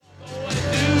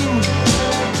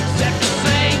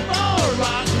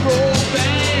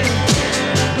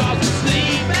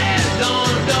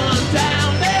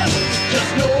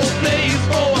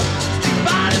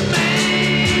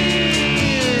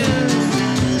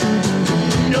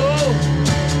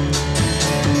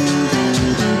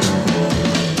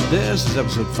This is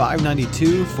episode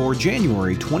 592 for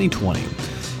January 2020.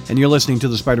 And you're listening to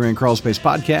the Spider-Man Crawl Space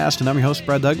podcast, and I'm your host,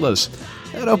 Brad Douglas.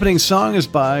 That opening song is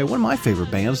by one of my favorite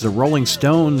bands, the Rolling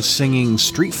Stones, singing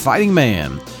Street Fighting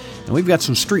Man. And we've got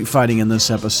some street fighting in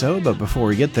this episode, but before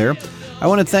we get there, I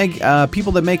want to thank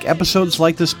people that make episodes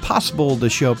like this possible to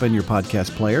show up in your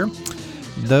podcast player.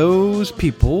 Those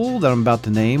people that I'm about to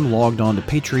name logged on to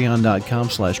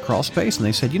patreon.com/crawlspace, and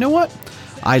they said, you know what?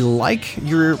 I like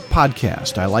your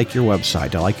podcast. I like your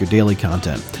website. I like your daily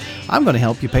content. I'm going to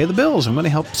help you pay the bills. I'm going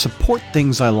to help support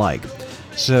things I like.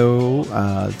 So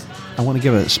I want to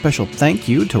give a special thank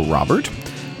you to Robert,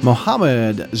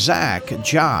 Mohammed, Zach,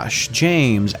 Josh,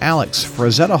 James, Alex,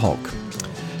 Frazetta Hulk,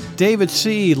 David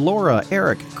C., Laura,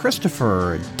 Eric,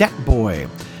 Christopher, Datboy,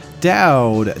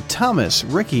 Dowd, Thomas,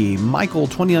 Ricky, Michael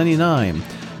 2099,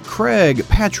 Craig,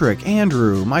 Patrick,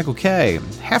 Andrew, Michael K.,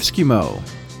 Halfskimo,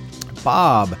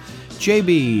 Bob,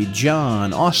 JB,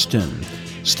 John, Austin,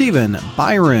 Stephen,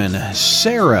 Byron,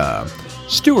 Sarah,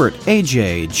 Stuart,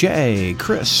 AJ, Jay,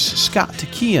 Chris, Scott,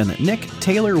 Kian, Nick,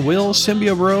 Taylor, Will,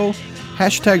 Symbio Bro,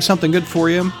 hashtag something good for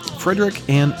you, Frederick,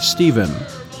 and Steven.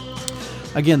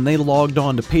 Again, they logged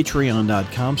on to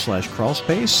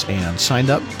patreon.com/crawlspace and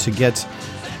signed up to get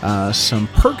some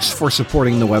perks for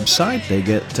supporting the website. They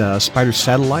get Spider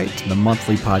Satellite, the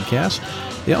monthly podcast.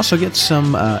 They also get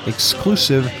some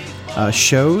exclusive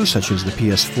shows such as the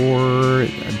PS4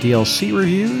 DLC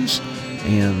reviews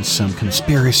and some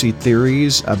conspiracy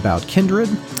theories about Kindred,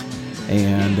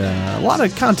 and a lot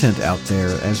of content out there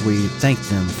as we thank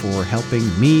them for helping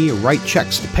me write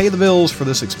checks to pay the bills for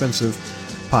this expensive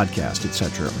podcast,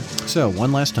 etc. So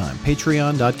one last time,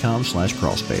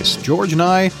 patreon.com/crawlspace. George and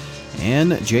I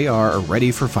and JR are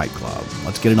ready for Fight Club.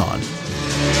 Let's get it on.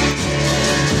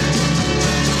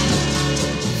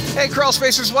 Hey, Crawl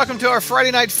Spacers, welcome to our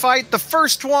Friday Night Fight, the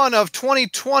first one of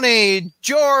 2020.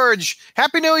 George,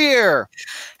 Happy New Year.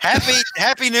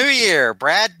 Happy New Year,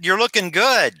 Brad. You're looking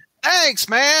good. Thanks,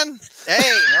 man.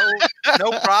 Hey,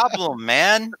 no problem,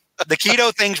 man. The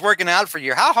keto thing's working out for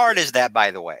you. How hard is that, by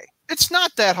the way? It's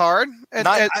not that hard.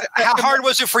 How hard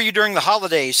was it for you during the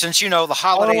holidays? Since the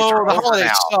holidays are over holidays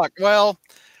now. Suck. Well,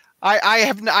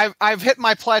 I've hit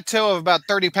my plateau of about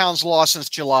 30 pounds lost since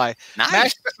July.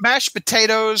 Nice. Mashed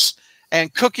potatoes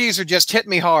and cookies are just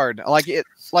hitting me hard.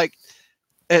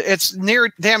 It's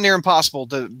damn near impossible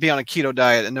to be on a keto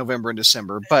diet in November and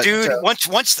December. But dude,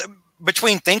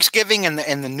 between Thanksgiving and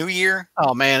the New Year,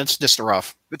 oh man, it's just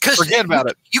rough. Because forget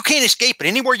about it. You can't escape it.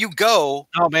 Anywhere you go,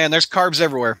 oh man, there's carbs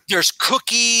everywhere. There's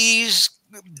cookies,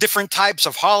 different types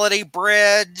of holiday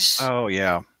breads. Oh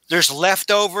yeah. There's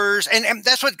leftovers, and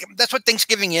that's what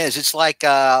Thanksgiving is. It's like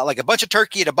a bunch of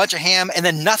turkey and a bunch of ham, and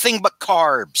then nothing but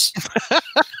carbs.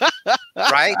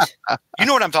 Right? You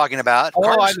know what I'm talking about. Oh,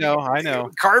 carbs, I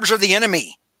know. Carbs are the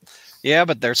enemy. Yeah,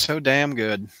 but they're so damn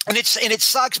good. And it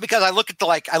sucks because I look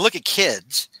at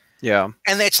kids. Yeah.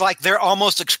 And it's like they're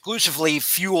almost exclusively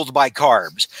fueled by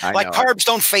carbs. Carbs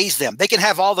don't phase them. They can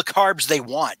have all the carbs they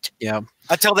want. Yeah.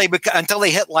 Until they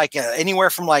hit anywhere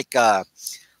from 20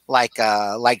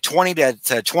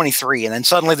 to 23, and then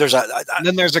suddenly there's a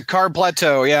carb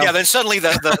plateau. Yeah. Yeah. Then suddenly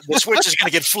the switch is going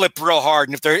to get flipped real hard,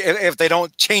 and if they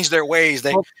don't change their ways,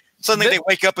 they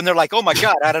wake up and they're like, oh my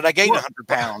God, how did I gain 100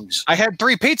 pounds? I had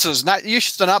 3 pizzas. You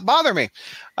should not bother me.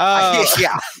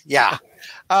 Yeah.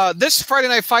 This Friday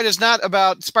Night Fight is not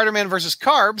about Spider-Man versus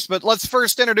carbs, but let's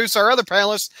first introduce our other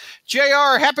panelists.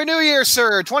 JR, Happy New Year,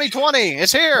 sir. 2020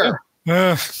 is here.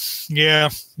 Yeah.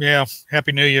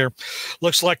 Happy New Year.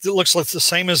 Looks like the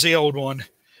same as the old one.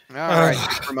 All right,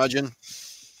 curmudgeon.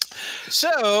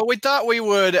 So we thought we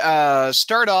would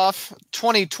start off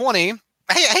 2020.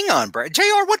 Hey, hang on, Brad.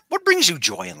 JR, what brings you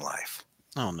joy in life?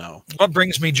 Oh no. What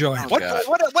brings me joy?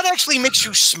 What actually makes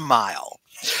you smile?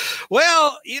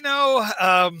 Well, when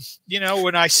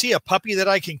I see a puppy that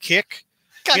I can kick,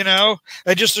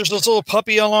 there's this little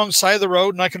puppy alongside the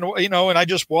road, and I can, and I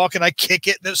just walk and I kick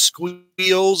it and it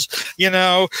squeals,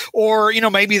 or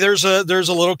maybe there's a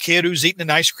little kid who's eating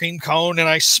an ice cream cone and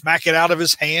I smack it out of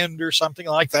his hand or something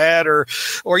like that, or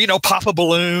pop a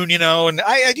balloon, and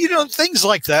I things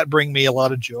like that bring me a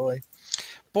lot of joy.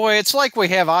 Boy, it's like we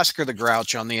have Oscar the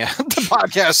Grouch on the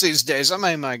podcast these days. I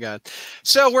mean, my God.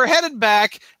 So we're headed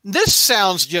back. This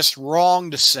sounds just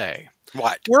wrong to say.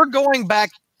 What? We're going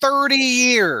back 30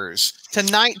 years to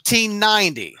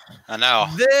 1990. I know.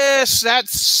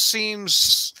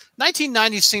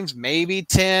 1990 seems maybe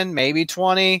 10, maybe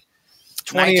 20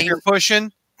 if you're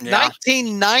pushing. Yeah.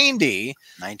 1990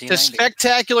 to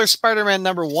Spectacular Spider-Man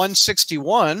number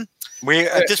 161. We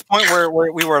at this point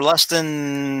we were less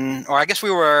than, or I guess we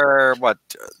were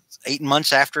 8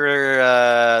 months after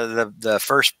the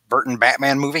first Burton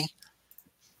Batman movie.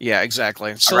 Yeah,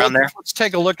 exactly. So Around there. let's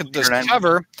take a look at this Around-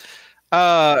 cover.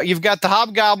 You've got the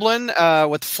Hobgoblin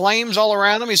with flames all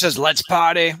around him. He says, "Let's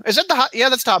party." Is that yeah,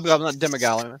 that's the Hobgoblin, not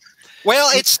Demogoblin.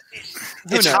 Well, it's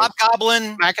knows?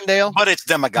 Hobgoblin, Macendale. but it's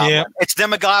Demogoblin. Yeah. It's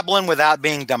Demogoblin without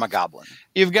being Demogoblin.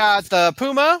 You've got the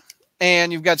Puma,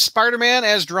 and you've got Spider-Man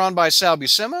as drawn by Sal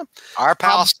Buscema. Our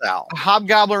pal Sal.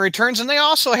 Hobgoblin returns, and they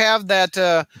also have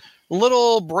that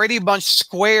little Brady Bunch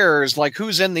squares, like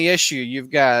who's in the issue.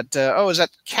 You've got is that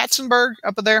Katzenberg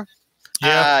up there?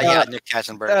 Yeah, Nick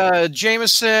Katzenberg.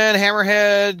 Jameson,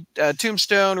 Hammerhead,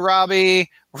 Tombstone,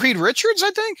 Robbie, Reed Richards, I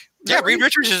think. Reed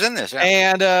Richards is in this. Yeah.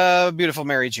 And beautiful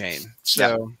Mary Jane.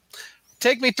 So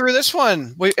take me through this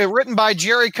one. Written by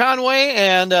Jerry Conway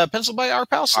and penciled by our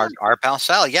pal Sal. Our pal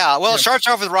Sal. Yeah. Well, it starts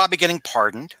off with Robbie getting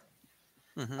pardoned.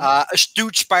 Mm-hmm.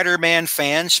 Astute Spider-Man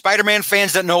fans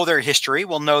that know their history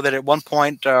will know that at one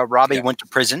point Robbie went to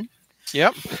prison.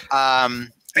 Yep.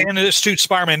 And astute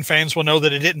Spider-Man fans will know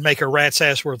that it didn't make a rat's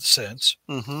ass worth of sense.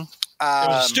 Mm-hmm. It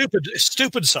was a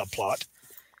stupid subplot.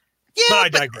 Yeah, but I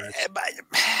digress.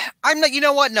 I'm not. You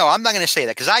know what? No, I'm not going to say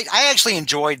that because I actually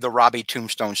enjoyed the Robbie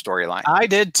Tombstone storyline. I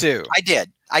did too. I did.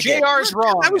 JR's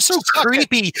wrong. That was so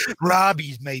creepy.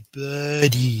 Robbie's my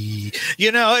buddy.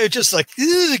 You know, it just like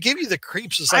give you the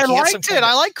creeps. It's like I liked it.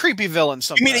 I like creepy villains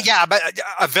sometimes. You mean, yeah, but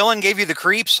a villain gave you the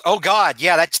creeps? Oh God,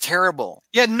 yeah, that's terrible.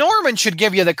 Yeah, Norman should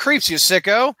give you the creeps, you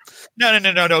sicko. No.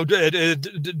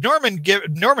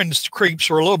 Norman's creeps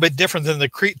were a little bit different than the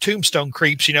Tombstone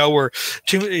creeps. You know, where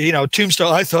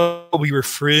Tombstone. I thought we were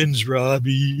friends,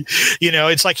 Robbie. You know,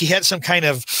 it's like he had some kind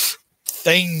of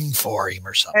thing for him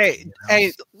or something.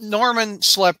 Hey, Norman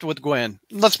slept with Gwen.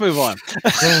 Let's move on.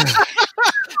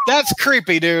 That's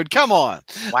creepy, dude. Come on.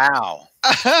 Wow.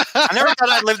 I never thought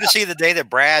I'd live to see the day that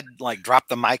Brad dropped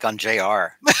the mic on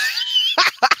JR.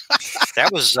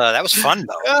 That was fun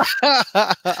though.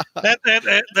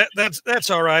 That's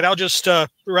all right. I'll just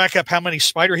rack up how many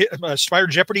Spider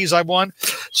Jeopardies I won.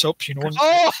 So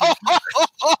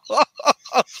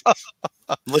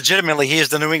Legitimately, he is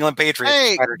the New England Patriots.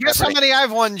 Hey, guess how many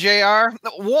I've won, JR?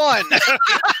 One.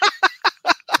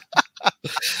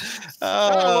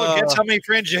 Guess how many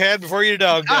friends you had before your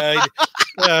dog died.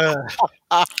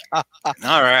 All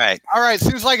right.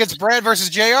 Seems like it's Brad versus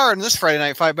JR in this Friday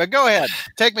night fight, but go ahead.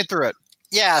 Take me through it.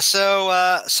 Yeah, so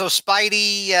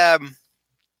Spidey,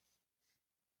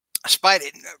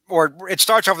 or it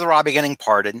starts off with Robbie getting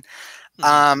pardoned.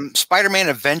 Spider-Man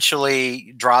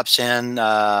eventually drops in,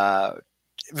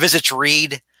 visits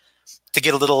Reed to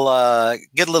get a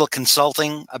little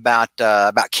consulting about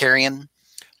Carrion.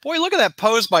 Boy, look at that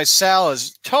pose by Sal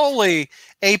is totally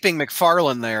aping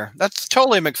McFarlane there. That's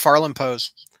totally a McFarlane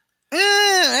pose.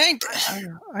 I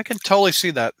can totally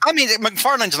see that. I mean,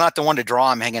 McFarlane's not the one to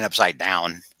draw him hanging upside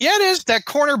down. Yeah, it is. That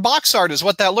corner box art is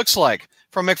what that looks like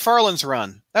from McFarlane's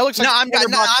run. That looks like I'm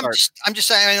just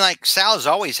saying. I mean, like Sal's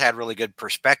always had really good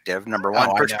perspective. Number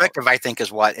one, perspective I think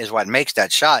is what makes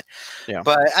that shot. Yeah,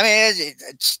 but I mean,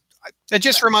 it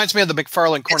just reminds me of the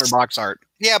McFarlane corner box art.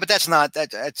 Yeah, but that's not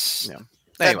that. That's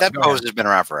Anyway, that pose has been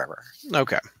around forever.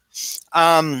 Okay.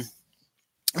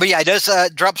 But yeah, it does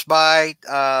drops by,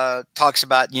 talks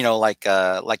about,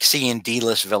 like C and D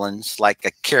list villains,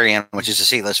 like Carrion, which is a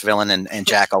C list villain, and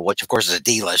Jackal, which of course is a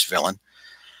D list villain.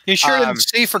 You sure didn't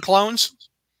C for clones?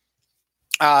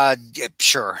 Yeah,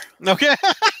 sure. Okay.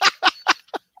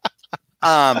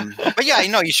 But yeah,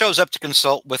 he shows up to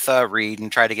consult with Reed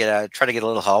and try to get a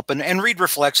little help, and Reed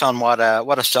reflects on what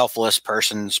a selfless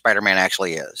person Spider-Man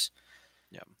actually is.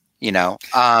 Yeah.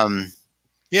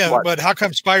 But how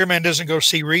come Spider-Man doesn't go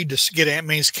see Reed to get Aunt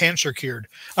May's cancer cured?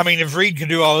 I mean, if Reed can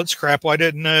do all this crap, why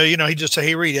didn't he just say,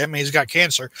 "Hey, Reed, Aunt May's got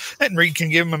cancer," and Reed can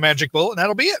give him a magic bullet, and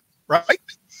that'll be it, right?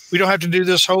 We don't have to do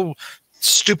this whole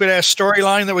stupid ass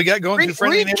storyline that we got going through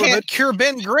Friendly Neighborhood. Can't cure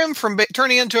Ben Grimm from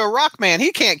turning into a rock man.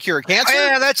 He can't cure cancer.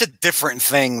 Yeah, that's a different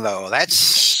thing, though.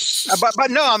 That's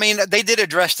but no, I mean, they did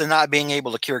address the not being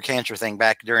able to cure cancer thing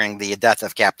back during the death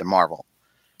of Captain Marvel.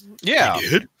 Yeah,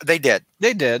 they did.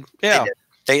 Yeah.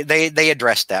 They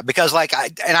addressed that because I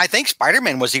think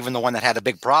Spider-Man was even the one that had a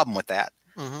big problem with that.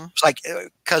 Mm-hmm. It's like,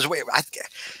 because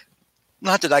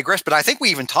not to digress, but I think we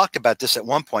even talked about this at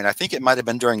one point. I think it might've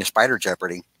been during a Spider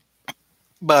Jeopardy,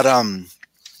 but,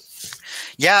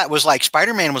 yeah, it was like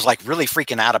Spider-Man was really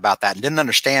freaking out about that and didn't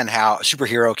understand how a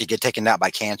superhero could get taken out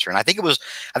by cancer. And I think it was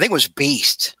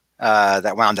Beast,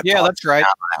 that wound up. Yeah, that's right.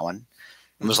 That one.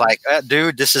 It was like,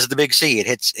 dude, this is the big C. It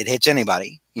hits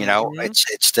anybody. Mm-hmm.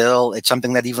 It's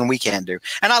something that even we can't do.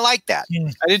 And I like that.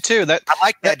 I did too. I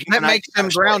like that. That makes them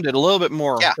grounded a little bit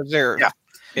more. Yeah.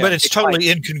 but it's totally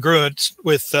incongruent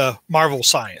with Marvel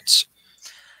science.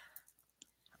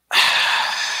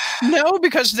 No,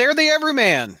 because they're the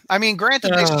everyman. I mean,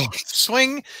 granted, they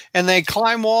swing and they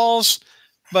climb walls,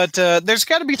 but there's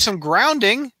got to be some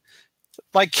grounding.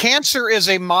 Like cancer is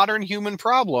a modern human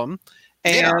problem,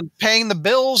 and paying the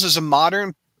bills is a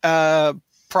modern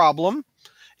problem.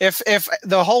 If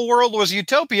the whole world was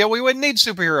utopia, we wouldn't need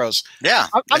superheroes. Yeah,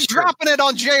 I'm dropping it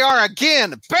on JR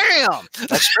again. Bam!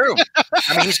 That's true.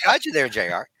 I mean, he's got you there,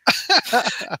 JR.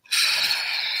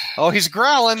 Oh, he's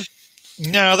growling.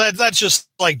 No, that's just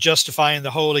like justifying the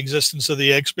whole existence of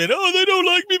the X-Men. Oh, they don't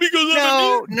like me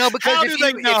because no, because how do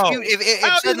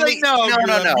they know?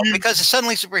 No, because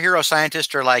suddenly superhero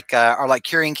scientists are like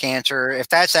curing cancer. If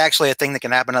that's actually a thing that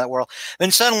can happen in that world, then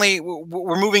suddenly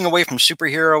we're moving away from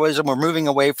superheroism. We're moving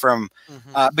away from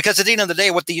because at the end of the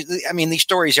day, these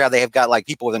stories they have got like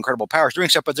people with incredible powers doing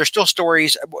stuff, but they're still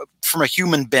stories from a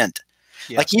human bent.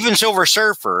 Yes. Like even Silver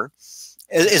Surfer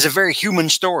is a very human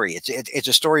story. It's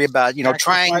a story about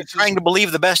trying to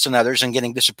believe the best in others and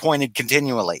getting disappointed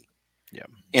continually.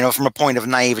 Yeah, from a point of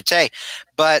naivete.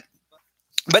 But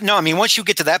no, I mean once you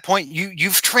get to that point,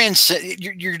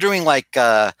 you're doing like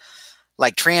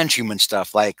transhuman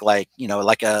stuff, like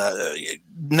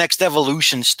next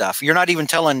evolution stuff. You're not even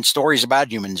telling stories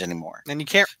about humans anymore. And you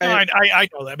can't. I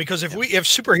know that because if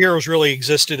superheroes really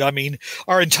existed, I mean,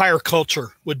 our entire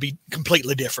culture would be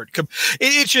completely different.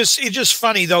 It's just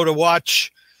funny though to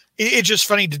watch. It's just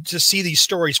funny to see these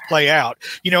stories play out.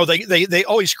 They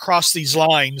always cross these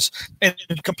lines and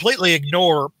completely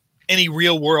ignore any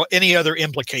real world, any other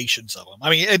implications of them. I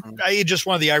mean, it's just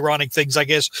one of the ironic things, I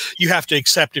guess, you have to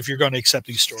accept if you're going to accept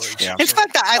these stories. Yeah. In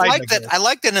fact, I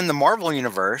like that in the Marvel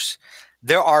universe,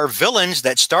 there are villains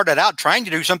that started out trying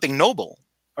to do something noble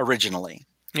originally.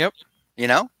 Yep.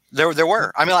 There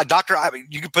were. I mean, like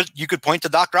you could point to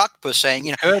Dr. Octopus saying,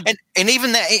 and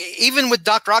even with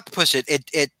Dr. Octopus,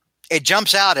 it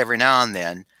jumps out every now and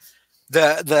then.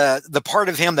 The part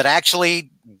of him that actually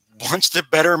wants to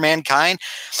better mankind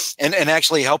and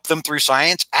actually help them through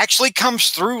science actually comes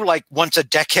through like once a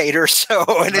decade or so.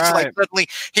 And it's like suddenly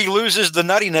he loses the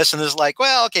nuttiness and is like,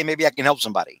 well, okay, maybe I can help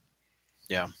somebody.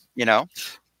 Yeah.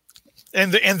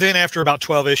 And then after about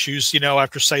 12 issues,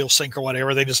 after Sail Sink or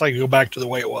whatever, they just like to go back to the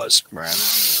way it was.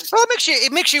 Right. Well,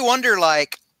 it makes you wonder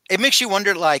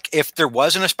if there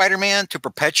wasn't a Spider-Man to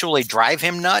perpetually drive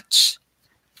him nuts.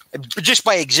 Just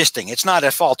by existing, it's not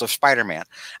a fault of Spider-Man.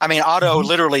 I mean, Otto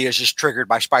literally is just triggered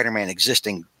by Spider-Man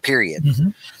existing. Period.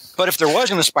 But if there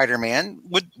wasn't a Spider-Man,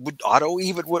 would Otto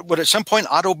would at some point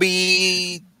Otto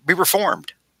be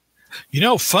reformed?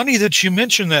 Funny that you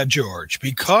mentioned that, George,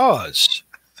 because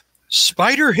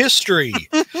Spider History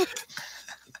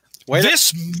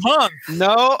this month.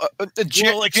 No,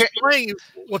 we'll explain.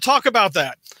 We'll talk about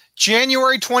that.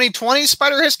 January 2020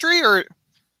 Spider History, or.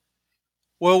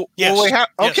 Well, yes.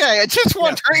 Okay, I just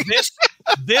wondering.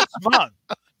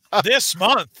 This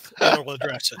month we'll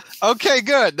address it. Okay,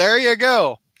 good. There you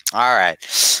go. All right.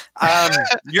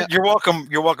 You're welcome.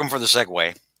 You're welcome for the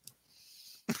segue.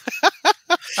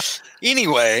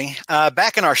 Anyway,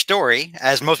 back in our story,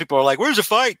 as most people are like, "Where's the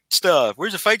fight stuff?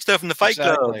 Where's the fight stuff in the fight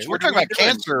clubs? We're talking about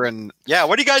cancer and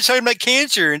what are you guys talking about?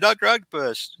 Cancer and Dr.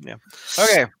 Octopus." Yeah.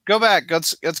 Okay, go back.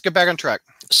 Let's get back on track.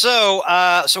 So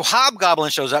Hobgoblin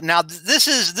shows up. Now, this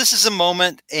is a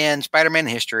moment in Spider-Man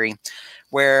history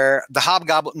where the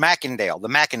Hobgoblin, the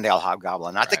Mackindale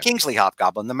Hobgoblin, not the Kingsley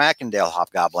Hobgoblin, the Mackindale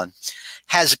Hobgoblin,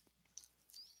 has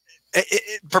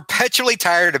perpetually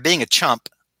tired of being a chump.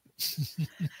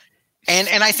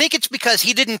 And I think it's because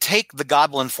he didn't take the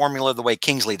Goblin formula the way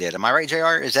Kingsley did. Am I right,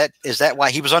 JR? Is that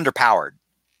why he was underpowered?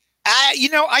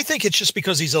 I think it's just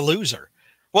because he's a loser.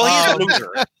 Well, he's a loser.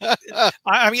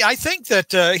 I mean, I think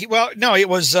that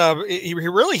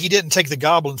he didn't take the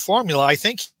Goblin formula. I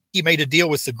think he made a deal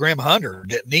with the Grim Hunter,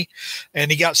 didn't he? And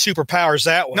he got superpowers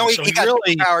that way. No, he got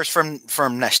superpowers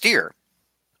from Nastir.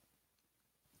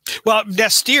 Well,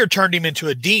 Nastir turned him into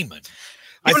a demon.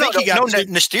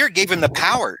 Nastir gave him the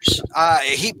powers.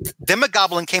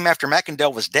 Demogoblin came after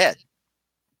Mackindale was dead.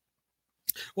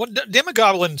 Well,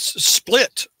 Demogoblin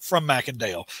split from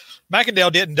Mackindale.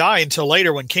 Mackindale didn't die until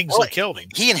later when Kingsley killed him.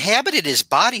 He inhabited his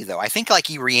body, though. I think like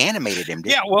he reanimated him.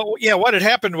 What had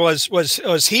happened was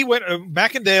he went.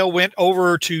 Mackindale went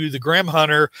over to the Grim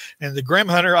Hunter, and the Grim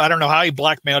Hunter, I don't know how he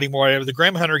blackmailed him or whatever. The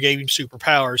Grim Hunter gave him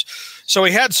superpowers, so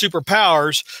he had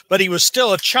superpowers, but he was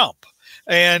still a chump.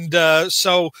 And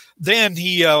so then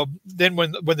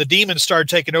when the demons started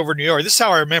taking over New York, this is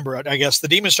how I remember it. I guess the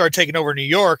demons started taking over New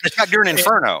York. It's like during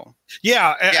Inferno.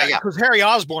 Yeah, because Harry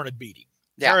Osborn had beat him.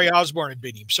 Harry Osborn had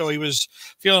beat him, so he was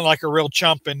feeling like a real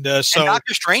chump. And so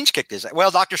Doctor Strange kicked his.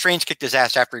 Well, Doctor Strange kicked his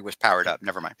ass after he was powered up.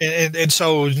 Never mind. And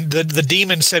so the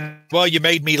demon said, "Well, you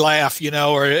made me laugh,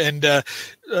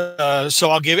 so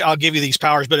I'll give you these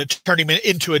powers." But it turned him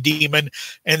into a demon,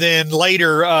 and then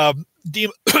later,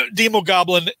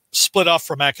 Demogoblin split off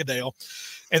from Macadale.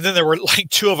 And then there were like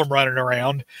two of them running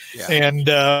around, and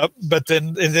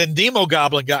then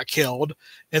Demogoblin got killed,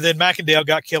 and then Macandale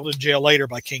got killed in jail later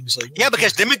by Kingsley. Yeah,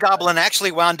 because Demogoblin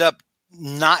actually wound up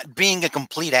not being a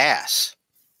complete ass,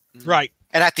 right?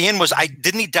 And at the end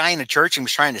didn't he die in a church and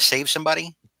was trying to save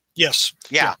somebody? Yes.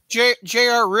 Yeah.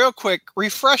 JR, real quick,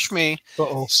 refresh me.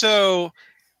 Uh-oh. So,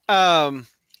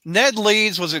 Ned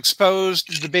Leeds was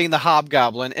exposed to being the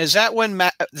Hobgoblin. Is that when?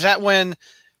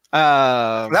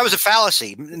 That was a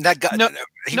fallacy. That guy, I know.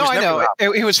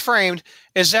 He was framed.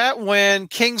 Is that when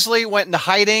Kingsley went into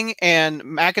hiding and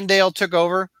Macandale took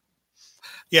over?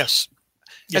 Yes.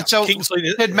 Yeah. And so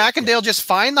did Macandale just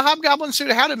find the Hobgoblin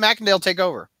suit? How did Macandale take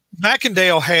over?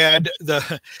 Macandale had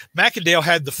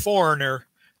the foreigner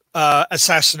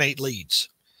assassinate Leeds.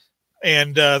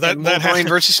 And that Wolverine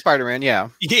versus Spider-Man, yeah,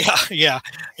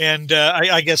 and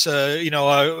I guess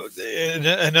another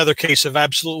case of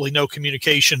absolutely no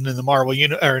communication in the Marvel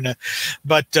universe.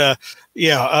 Well, the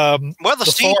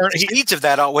seeds of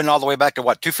that went all the way back to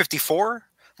 254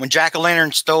 when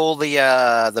Jack-O-Lantern stole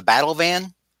the battle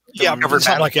van. Yeah,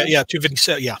 something like that. Yeah,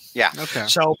 257. Yeah. Okay.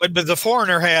 So, but the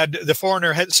foreigner had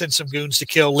sent some goons to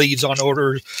kill Leeds on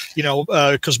order,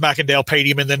 because Macandale paid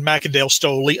him, and then Macandale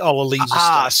stole all of Leeds'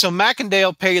 stuff. So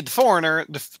Macandale paid the foreigner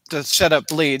to set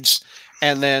up Leeds,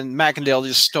 and then Macandale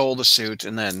just stole the suit,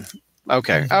 and then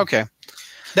okay.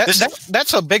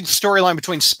 That's a big storyline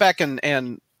between Spec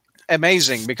and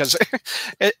Amazing, because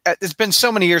it's been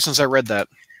so many years since I read that.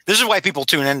 This is why people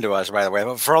tune into us, by the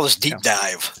way, for all this deep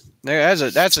dive.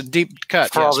 That's a deep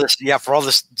cut for all this. Yeah, for all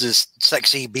this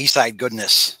sexy B-side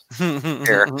goodness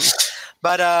here.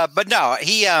 But no,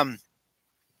 he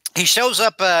shows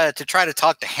up to try to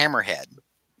talk to Hammerhead,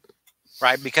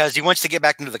 right? Because he wants to get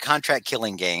back into the contract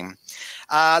killing game.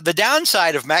 The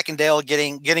downside of Macandale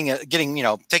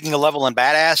taking a level in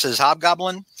badass as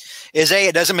Hobgoblin is A,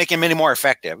 it doesn't make him any more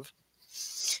effective,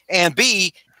 and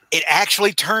B, it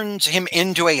actually turns him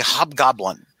into a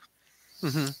Hobgoblin.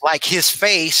 Mm-hmm. Like his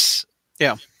face,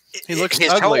 he looks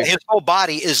ugly. His whole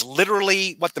body is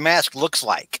literally what the mask looks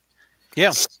like.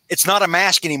 Yeah, it's not a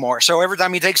mask anymore. So every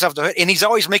time he takes off the hood, and he's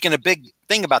always making a big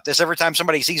thing about this. Every time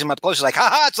somebody sees him up close, he's like, "Ha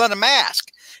ha, it's not a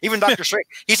mask." Even Doctor Strange,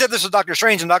 he said this was Doctor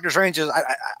Strange, and Doctor Strange is.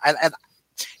 If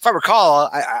I recall,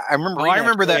 I remember. I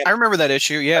remember that. I remember that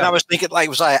issue. Yeah, and I was thinking like it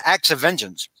was Acts of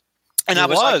Vengeance, and I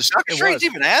was like, Doctor Strange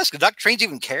even asked? Did Doctor Strange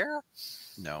even care?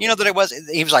 No, that it was.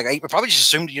 He was like, I probably just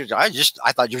assumed you. I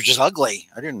thought you were just ugly.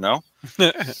 I didn't know.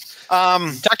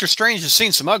 Doctor Strange has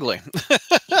seen some ugly.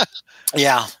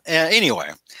 Yeah.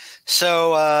 Anyway,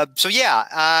 so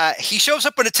he shows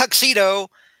up in a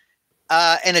tuxedo,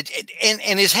 and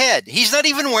in his head, he's not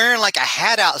even wearing like a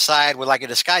hat outside with like a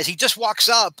disguise. He just walks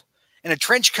up in a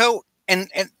trench coat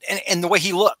and the way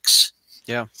he looks.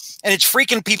 Yeah, and it's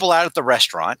freaking people out at the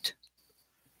restaurant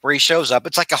where he shows up.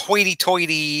 It's like a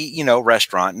hoity-toity,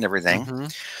 restaurant and everything.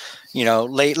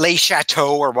 Mm-hmm. Le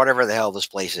Chateau or whatever the hell this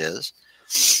place is.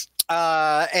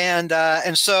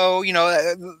 And so,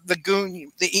 the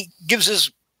goon, he gives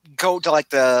his coat to like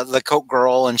the coat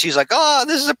girl, and she's like, "Oh,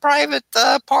 this is a private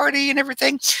party and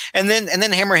everything." And then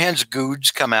Hammerhead's goods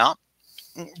come out.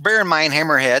 Bear in mind,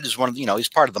 Hammerhead is one of he's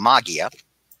part of the Magia.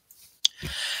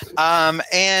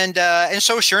 And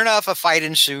so sure enough, a fight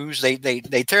ensues. They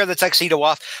tear the tuxedo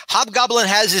off. Hobgoblin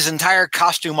has his entire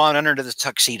costume on under the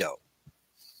tuxedo,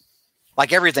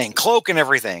 like everything, cloak and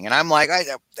everything. And I'm like, I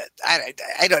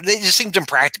don't. It just seems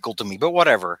impractical to me, but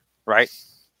whatever, right?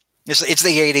 It's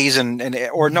the 80s,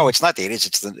 or no, it's not the 80s.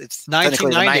 It's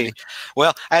 1990.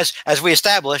 Well, as we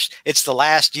established, it's the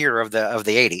last year of the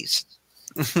 80s.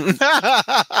 It's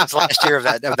the last year of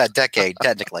that decade,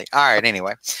 technically. All right.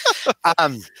 Anyway,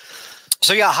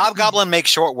 so yeah, Hobgoblin makes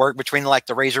short work between like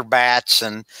the razor bats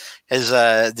and his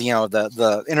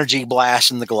the energy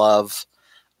blast in the glove.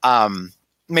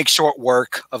 Makes short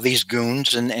work of these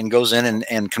goons and goes in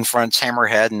and confronts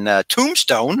Hammerhead and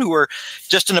Tombstone, who are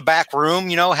just in the back room,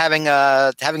 having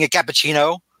a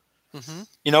cappuccino,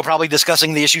 mm-hmm. Probably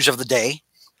discussing the issues of the day.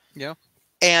 Yeah,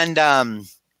 and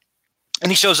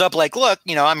he shows up like, "Look,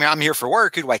 I'm here for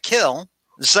work. Who do I kill?"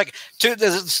 It's like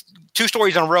two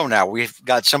stories in a row now. We've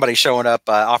got somebody showing up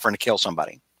offering to kill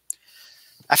somebody.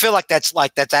 I feel like that's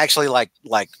actually like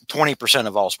 20%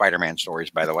 of all Spider-Man stories,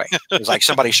 by the way. It's like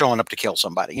somebody showing up to kill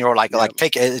somebody, like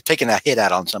taking a hit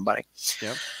out on somebody.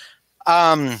 Yep.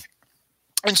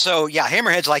 And so, yeah,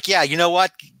 Hammerhead's like, yeah, you know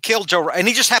what? Kill Joe. And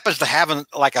he just happens to have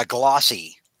like a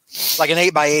glossy, like an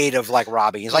 8x8 of like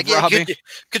Robbie. He's like, yeah,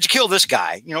 could you kill this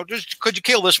guy? You know, could you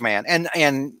kill this man? And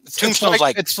Tombstone's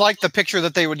like, it's like the picture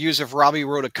that they would use if Robbie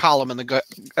wrote a column in the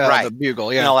the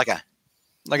Bugle. Yeah. You know, like an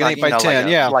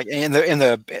 8x10. Yeah. Like in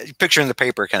the picture in the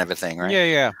paper kind of a thing. Right.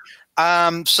 Yeah.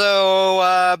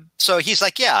 So he's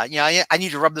like, yeah, I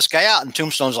need to rub this guy out. And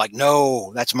Tombstone's like,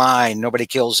 no, that's mine. Nobody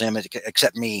kills him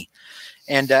except me.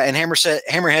 And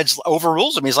Hammerhead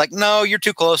overrules him. He's like, no, you're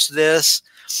too close to this.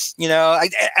 You know,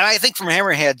 I think from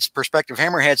Hammerhead's perspective,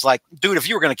 Hammerhead's like, dude, if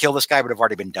you were going to kill this guy, it would have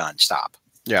already been done. Stop.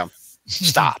 Yeah.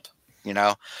 Stop. You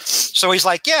know? So he's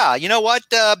like, yeah, you know what,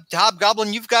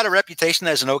 Hobgoblin, you've got a reputation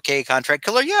as an okay contract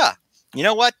killer. Yeah. You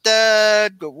know what?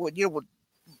 Let's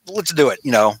do it,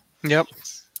 you know? Yep.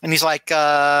 And he's like,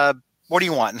 what do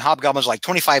you want? And Hobgoblin's like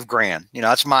 $25,000. You know,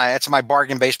 that's my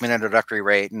bargain basement introductory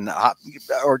rate. And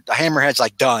or Hammerhead's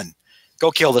like, done.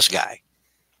 Go kill this guy.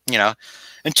 You know,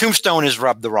 and Tombstone is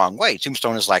rubbed the wrong way.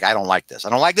 Tombstone is like, I don't like this. I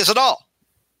don't like this at all.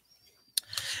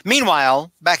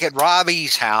 Meanwhile, back at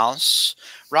Robbie's house,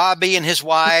 Robbie and his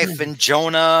wife and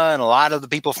Jonah and a lot of the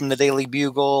people from the Daily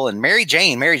Bugle and Mary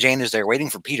Jane is there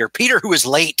waiting for Peter. Peter, who is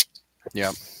late.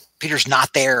 Yeah. Peter's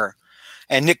not there.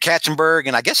 And Nick Katzenberg,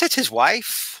 and I guess it's his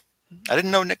wife. I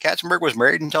didn't know Nick Katzenberg was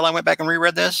married until I went back and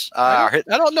reread this. I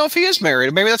don't know if he is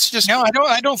married. Maybe that's just no.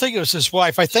 I don't think it was his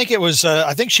wife. I think it was.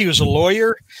 I think she was a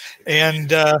lawyer,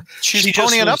 and she's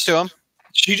ponying up to him.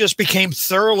 She just became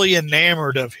thoroughly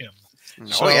enamored of him.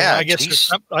 So yeah, I guess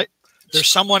there's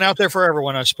someone out there for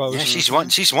everyone, I suppose. Yeah,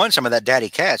 she's won some of that Daddy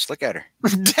Cats. Look at her,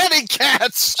 Daddy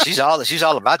Cats. She's all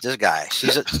about this guy.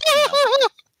 She's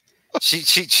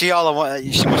she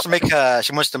wants to make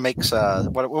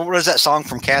what is that song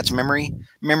from Cats?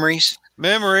 Memories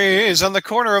on the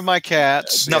corner of my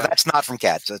Cats. No, that's not from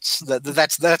Cats.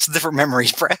 That's different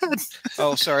Memories, Brad.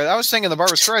 Oh, sorry, I was thinking the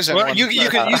Barbra Streisand well, one. You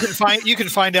can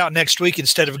find out next week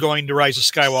instead of going to Rise of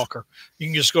Skywalker. You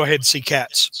can just go ahead and see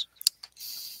Cats.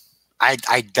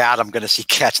 I doubt I'm going to see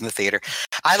Cats in the theater.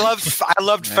 I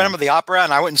loved Phantom of the Opera,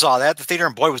 and I went and saw that at the theater,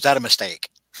 and boy, was that a mistake.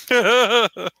 I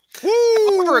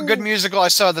remember a good musical I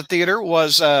saw at the theater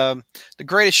was The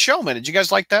Greatest Showman. Did you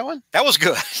guys like that one? That was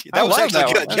good. That was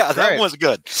actually good. Yeah, that was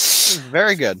good.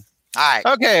 Very good. All right.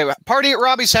 Okay, party at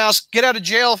Robbie's house. Get out of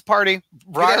jail party.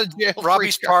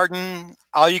 Robbie's pardon.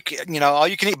 All you can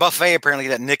eat buffet apparently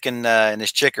that Nick and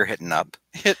his chick are hitting up.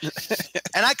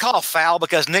 And I call foul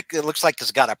because Nick, it looks like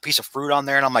he's got a piece of fruit on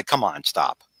there, and I'm like, come on,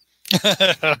 stop.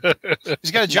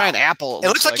 He's got a giant apple. It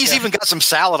looks like he's even got some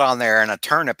salad on there and a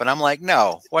turnip, and I'm like,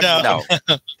 no.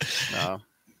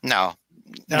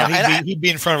 He'd be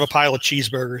in front of a pile of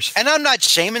cheeseburgers. And I'm not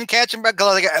shaming Katzenberg.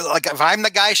 Like if I'm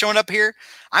the guy showing up here,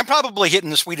 I'm probably hitting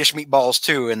the Swedish meatballs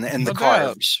too and the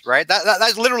carbs, right?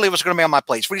 That's literally what's going to be on my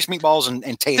plate: Swedish meatballs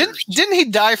and taters. Didn't he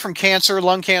die from cancer,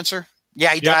 lung cancer?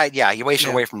 Yeah, he died. Yeah, he wasted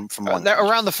away from one.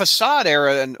 Around the Facade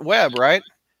era and Webb, right?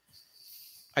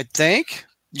 I think.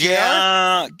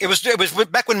 Yeah, it was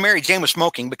back when Mary Jane was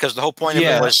smoking because the whole point of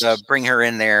it was bring her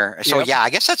in there. So I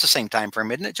guess that's the same time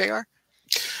frame, isn't it, JR?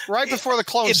 Right before the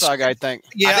Clone Saga, I think.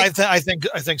 Yeah, I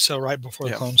think so. Right before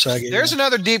the Clone Saga. There's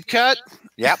another deep cut.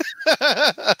 Yep.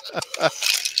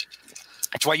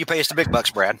 That's why you pay us the big bucks,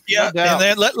 Brad. Yeah, and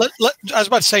then I was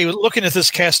about to say, looking at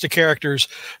this cast of characters,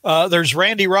 there's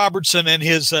Randy Robertson and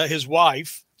his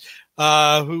wife,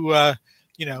 who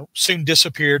soon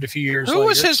disappeared a few years later. Who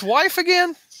was his wife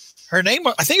again? Her name,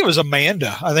 I think it was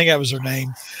Amanda. I think that was her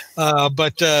name.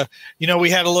 But we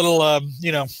had a little,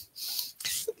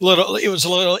 it was a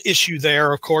little issue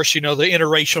there, of course, the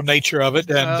interracial nature of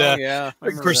it. And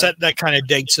of course that kind of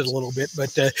dates it a little bit,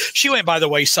 but she went by the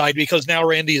wayside because now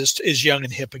Randy is young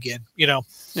and hip again, Yeah.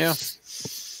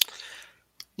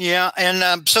 Yeah.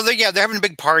 And so they're having a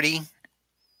big party.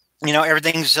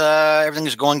 Everything's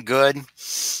going good.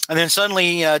 And then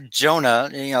suddenly Jonah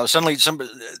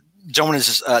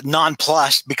is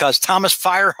nonplussed because Thomas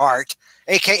Fireheart,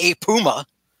 a.k.a. Puma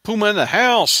in the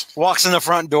house, walks in the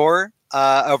front door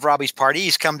of Robbie's party.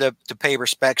 He's come to pay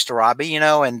respects to Robbie,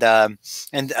 and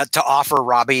to offer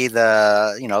Robbie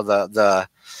the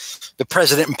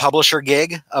president and publisher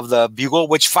gig of the Bugle,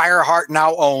 which Fireheart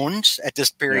now owns at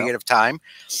this period of time.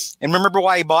 And remember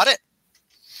why he bought it?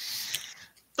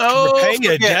 Pay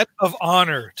a debt of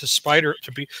honor to Spider-Man.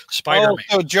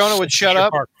 So Jonah would shut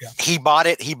up. Yeah. He bought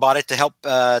it to help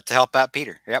out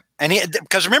Peter. Yep. And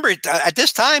because remember at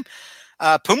this time,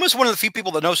 Puma's one of the few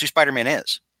people that knows who Spider-Man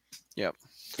is. Yep.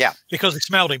 Yeah. Because they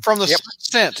smelled him from the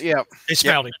scent. Yep. They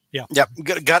smelled him. Yeah. Yep.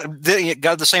 Got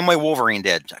it the same way Wolverine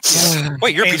did.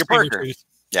 Wait, you're Peter Parker.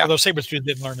 Yeah. Although Sabretooth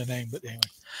didn't learn the name, but anyway.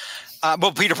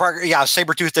 Well, Peter Parker, yeah,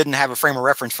 Sabretooth didn't have a frame of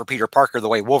reference for Peter Parker the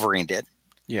way Wolverine did.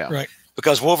 Yeah. Right.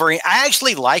 Because Wolverine, I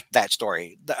actually liked that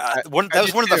story. That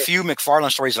was one of the few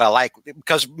McFarlane stories that I like,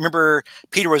 because remember,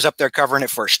 Peter was up there covering it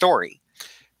for a story.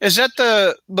 Is that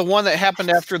the one that happened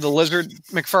after the Lizard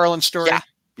McFarlane story? Yeah.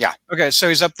 Yeah. Okay, so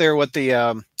he's up there with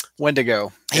the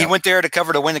Wendigo. He went there to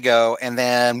cover the Wendigo, and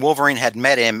then Wolverine had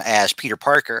met him as Peter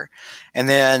Parker, and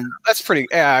then that's pretty.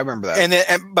 Yeah, I remember that. And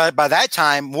then, but by that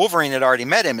time, Wolverine had already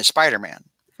met him as Spider-Man.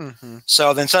 Mm-hmm.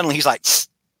 So then suddenly he's like,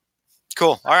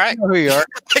 "Cool, all right, I know who you are."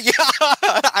 Yeah,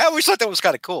 I always thought that was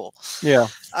kind of cool. Yeah.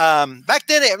 Back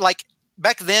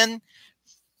then,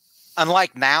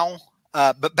 unlike now,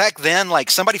 but back then, like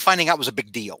somebody finding out was a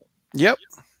big deal. Yep.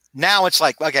 Now it's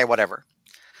like, okay, whatever.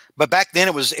 But back then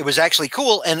it was actually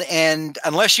cool. And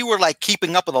unless you were like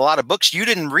keeping up with a lot of books, you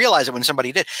didn't realize it when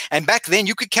somebody did. And back then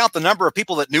you could count the number of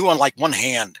people that knew on like one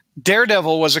hand.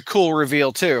 Daredevil was a cool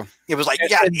reveal too. It was like,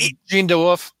 Jean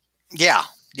DeWolf. Yeah.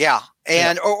 Yeah.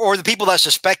 And, or the people that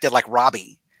suspected, like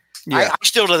Robbie. Yeah. I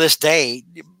still to this day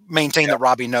maintain that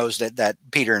Robbie knows that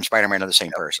Peter and Spider-Man are the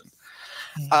same person.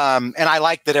 And I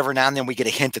like that every now and then we get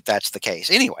a hint that that's the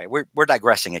case. Anyway, we're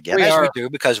digressing again, we do,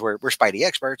 because we're Spidey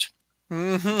experts.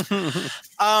 But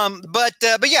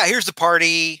yeah, here's the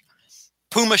party.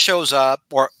 Puma shows up,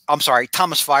 or I'm sorry,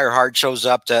 Thomas Fireheart shows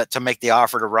up to make the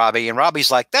offer to Robbie, and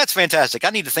Robbie's like, "That's fantastic. I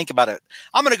need to think about it.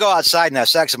 I'm going to go outside and have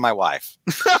sex with my wife."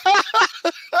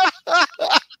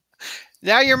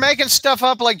 Now you're making stuff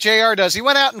up like JR does. He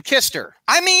went out and kissed her.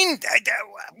 I mean,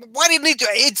 why didn't he?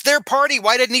 It's their party.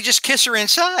 Why didn't he just kiss her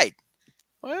inside?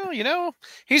 Well,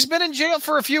 he's been in jail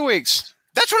for a few weeks.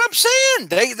 That's what I'm saying.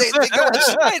 They go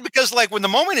inside because, like, when the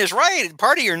moment is right,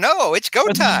 party or no, it's go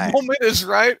time. When the moment is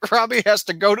right, Robbie has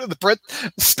to go to the press,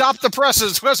 stop the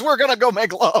presses, because we're gonna go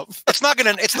make love. It's not.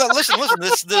 Listen.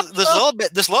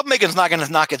 This love making's not gonna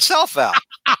knock itself out,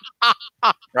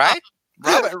 right?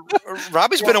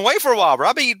 Robbie's been away for a while.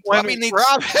 Robbie needs.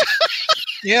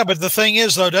 Yeah, but the thing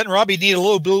is, though, doesn't Robbie need a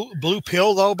little blue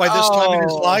pill though by this time in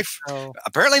his life?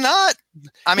 Apparently not.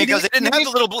 I mean, because they didn't have the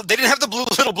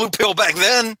little blue pill back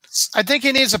then. I think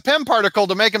he needs a PEM particle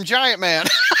to make him Giant Man.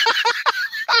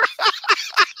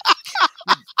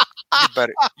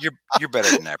 You're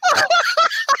better than that, bro.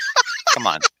 Come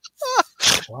on.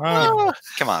 Wow.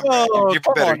 Come on, man.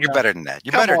 You're better than that.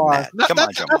 You're better than that. Come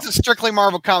on, Joe. That's a strictly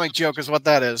Marvel comic joke, is what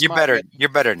that is. You're better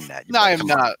than that. No, I'm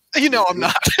not. I'm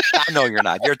not. I know you're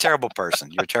not. You're a terrible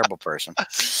person. All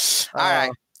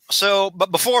right. So,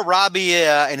 but before Robbie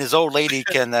and his old lady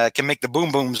can make the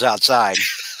boom booms outside,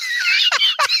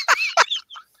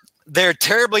 they're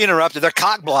terribly interrupted. They're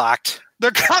cock blocked.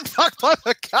 They're cock blocked by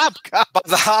the cock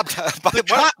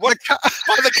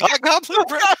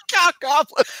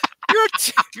goblin.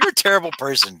 You're a terrible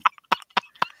person.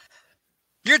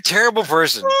 You're a terrible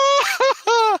person.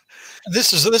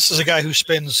 This is a guy who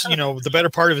spends, the better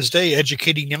part of his day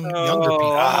educating younger people.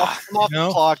 Come off the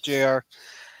clock, JR.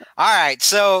 All right,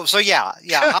 so yeah.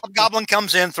 Hobgoblin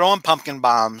comes in throwing pumpkin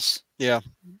bombs. Yeah.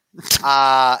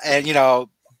 And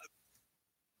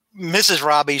Mrs.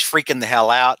 Robbie's freaking the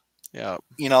hell out. Yeah.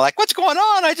 Like, what's going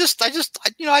on? I just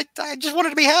wanted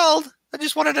to be held. I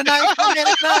just wanted a night,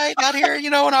 night out here,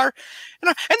 in our,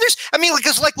 and there's,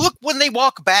 because look, when they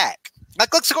walk back,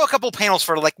 let's go a couple of panels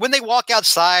further. Like when they walk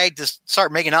outside to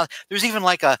start making out, there's even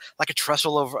like a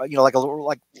trestle over, like a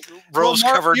rose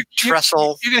covered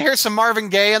trestle. You can hear some Marvin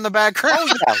Gaye in the background.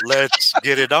 Oh, yeah. Let's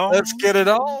get it on. Let's get it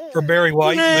on. From Barry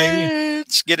White, maybe.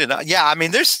 Let's get it on. Yeah,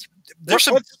 there's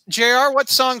some. JR, what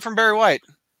song from Barry White?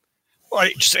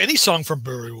 Just any song from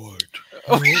Barry White.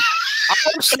 All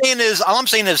I'm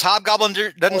saying is Hobgoblin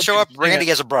doesn't show up. Randy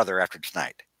has a brother after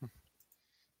tonight.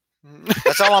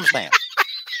 That's all I'm saying.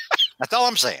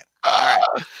 All right.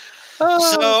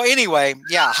 So anyway,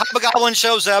 yeah, Hobgoblin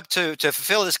shows up to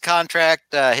fulfill his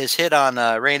contract, his hit on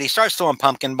Randy, starts throwing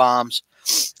pumpkin bombs.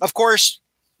 Of course,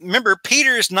 remember,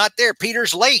 Peter's not there.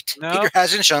 Peter's late. No. Peter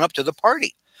hasn't shown up to the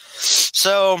party.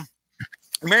 So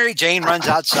Mary Jane runs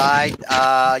outside,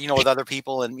 with other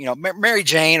people. And, Mary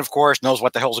Jane, of course, knows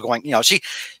what the hell's going,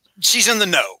 she's in the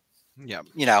know. Yeah.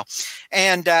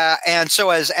 And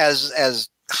so as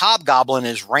Hobgoblin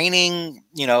is raining,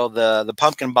 the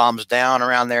pumpkin bombs down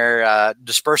around there,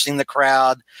 dispersing the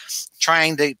crowd,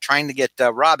 trying to get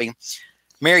Robbie,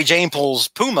 Mary Jane pulls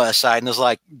Puma aside and is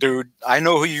like, "Dude, I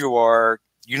know who you are.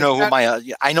 You know who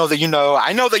I know that you know.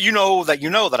 I know that you know that you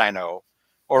know that I know,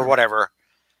 or whatever.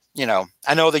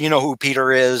 I know that you know who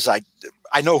Peter is. I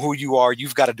know who you are.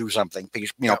 You've got to do something.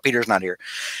 Peter's not here."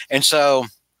 And so,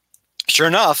 sure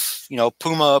enough,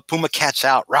 Puma cats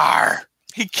out. Rawr.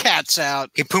 He cats out.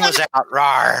 He Puma's out.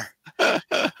 Rawr.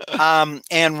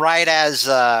 And right as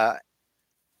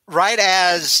right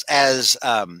as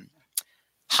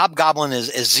Hobgoblin is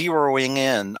zeroing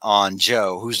in on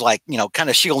Joe, who's like, kind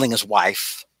of shielding his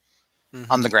wife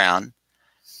on the ground.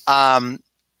 And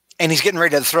he's getting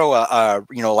ready to throw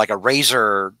like a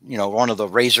razor, one of the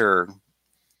razor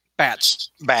bats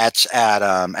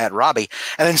at Robbie.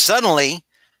 And then suddenly,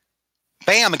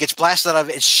 bam, it gets blasted out of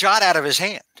it's shot out of his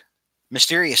hand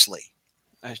mysteriously.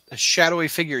 A shadowy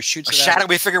figure shoots it out. A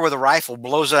shadowy figure with a rifle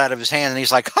blows it out of his hand. And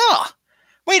he's like,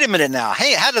 wait a minute now.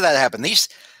 Hey, how did that happen? These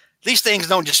things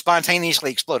don't just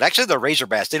spontaneously explode. Actually, the razor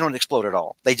bats, they don't explode at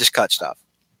all. They just cut stuff.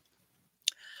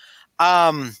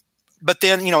 But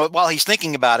then, while he's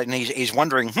thinking about it and he's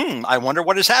wondering, I wonder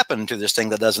what has happened to this thing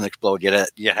that doesn't explode yet.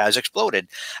 It has exploded.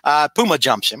 Puma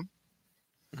jumps him.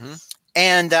 Mm-hmm.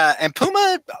 And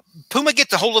Puma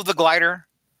gets a hold of the glider.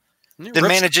 Then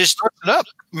manages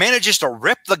to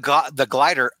rip the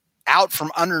glider out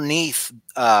from underneath.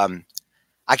 I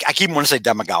keep wanting to say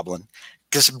Demogoblin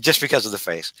just because of the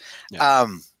face. Yeah.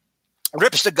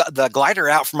 Rips the glider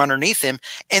out from underneath him,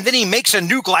 and then he makes a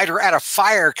new glider out of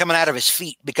fire coming out of his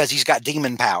feet because he's got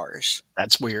demon powers.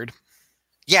 That's weird.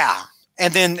 Yeah,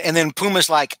 and then Puma's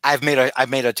like, I've made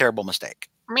a terrible mistake.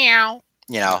 Meow.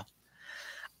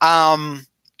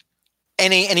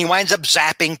 And he winds up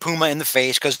zapping Puma in the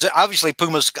face because obviously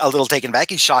Puma's a little taken back.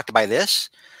 He's shocked by this,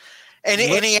 and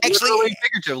he actually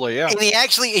figuratively, yeah. And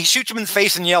he shoots him in the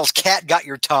face and yells, "Cat got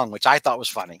your tongue," which I thought was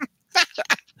funny.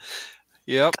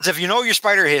 Yep. Because if you know your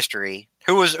spider history,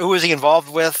 who was he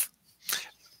involved with?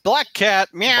 Black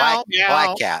Cat, meow,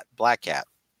 meow. Black Cat.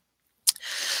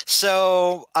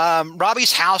 So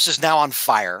Robbie's house is now on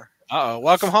fire.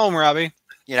 Welcome home, Robbie.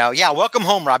 Welcome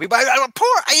home, Robbie. But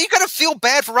you gotta feel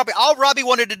bad for Robbie. All Robbie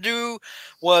wanted to do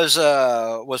was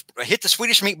hit the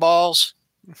Swedish meatballs,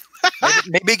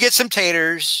 maybe get some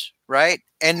taters, right,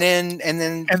 and then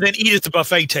eat at the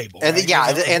buffet table, and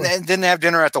right? and then have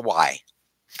dinner at the Y.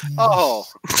 Oh,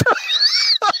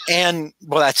 and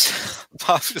well,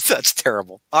 that's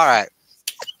terrible. All right,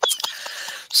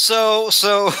 so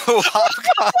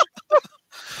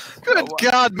good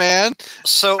God, man.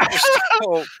 So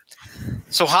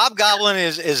Hobgoblin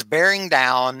is bearing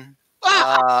down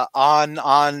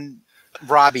on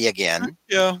Robbie again.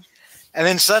 Yeah. And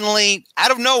then suddenly, out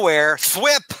of nowhere,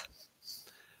 thwip!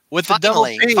 With the double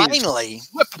P's.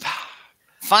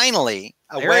 Finally,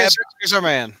 here's our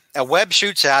man. A web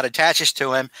shoots out, attaches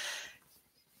to him.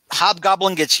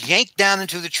 Hobgoblin gets yanked down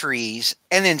into the trees,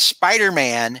 and then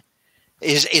Spider-Man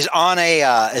is on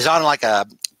like a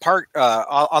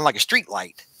street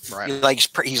light. Right.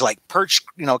 He's like perched,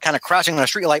 kind of crouching on a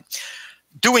street light,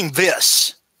 doing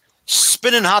this,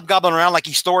 spinning Hobgoblin around like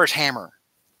he's Thor's hammer.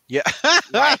 Yeah.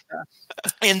 Right?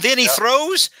 And then he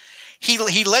throws. He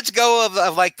lets go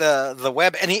of like the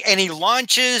web, and he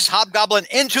launches Hobgoblin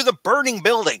into the burning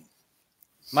building.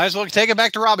 Might as well take it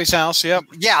back to Robbie's house. Yep.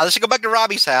 Yeah, let's go back to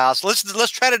Robbie's house. Let's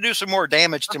try to do some more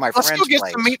damage to my friend's place. Let's go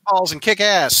get some meatballs and kick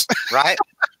ass. Right.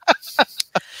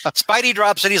 Spidey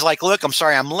drops it. He's like, "Look, I'm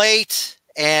sorry, I'm late."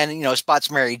 And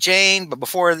spots Mary Jane, but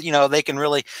before he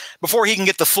can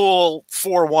get the full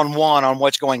 411 on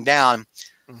what's going down,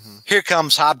 here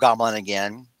comes Hobgoblin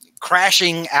again,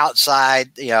 crashing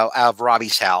outside out of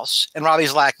Robbie's house, and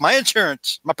Robbie's like, "My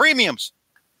insurance, my premiums,"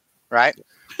 right?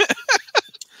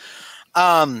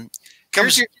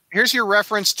 Here's your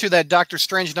reference to that Doctor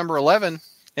Strange number 11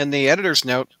 in the editor's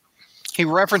note. He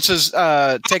references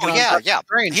taking on Doctor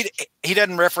Strange. He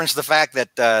doesn't reference the fact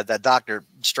that that Doctor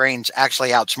Strange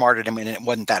actually outsmarted him, and it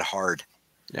wasn't that hard.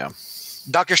 Yeah,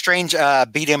 Doctor Strange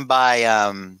beat him by,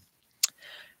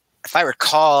 if I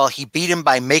recall, he beat him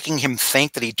by making him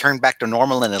think that he turned back to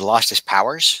normal and had lost his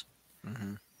powers.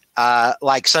 Mm-hmm.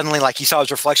 Like suddenly, like he saw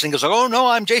his reflection, he goes, "Oh no,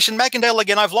 I'm Jason McIndale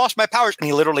again. I've lost my powers," and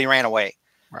he literally ran away.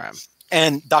 Right.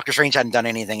 And Doctor Strange hadn't done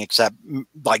anything except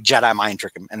like Jedi mind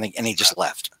trick him, and he just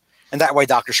left. And that way,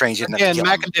 Doctor Strange didn't have to kill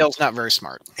him. McIndale's not very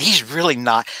smart. He's really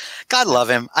not. God love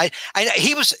him.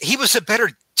 He was a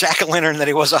better Jack-o'-lantern than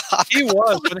he was a Hobgoblin. He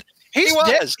was. But he's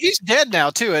dead. He's dead now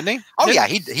too, isn't he? Oh yeah,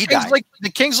 he died.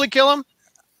 Did Kingsley kill him?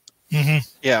 Mm-hmm.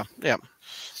 Yeah.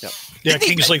 Yeah,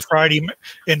 Kingsley Friday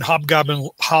in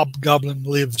Hobgoblin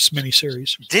Lives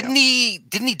miniseries. Didn't he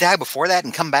die before that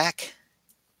and come back?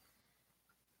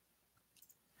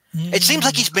 It seems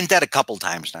like he's been dead a couple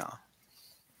times now.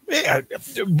 Yeah,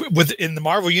 in the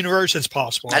Marvel universe, it's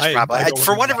possible. That's probably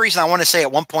for whatever reason. I want to say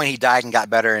at one point he died and got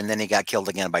better, and then he got killed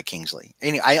again by Kingsley.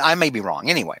 I may be wrong.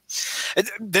 Anyway,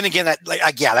 then again,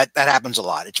 that happens a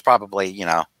lot. It's probably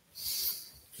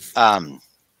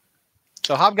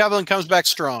So Hobgoblin comes back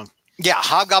strong. Yeah,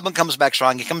 Hobgoblin comes back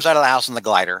strong. He comes out of the house in the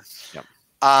glider. Yep.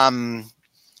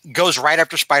 goes right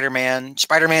after Spider-Man.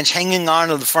 Spider-Man's hanging on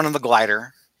to the front of the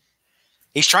glider.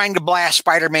 He's trying to blast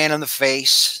Spider-Man in the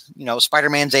face. You know,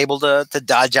 Spider-Man's able to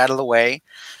dodge out of the way.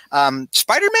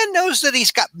 Spider-Man knows that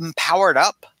he's gotten powered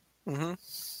up. Mm-hmm.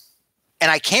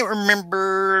 And I can't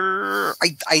remember.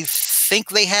 I think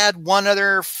they had one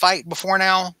other fight before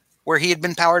now where he had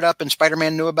been powered up and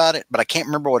Spider-Man knew about it, but I can't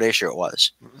remember what issue it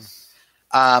was.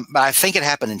 Mm-hmm. But I think it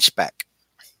happened in Spec.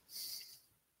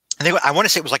 I want to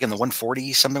say it was like in the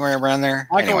 140s, something around there.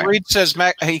 Michael Reed says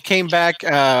he came back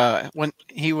when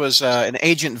he was an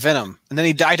Agent Venom, and then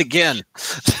he died again.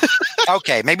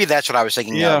 Okay, maybe that's what I was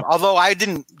thinking of. Although I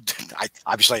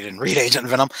obviously didn't read Agent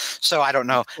Venom, so I don't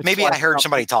know. Maybe I heard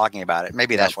somebody talking about it.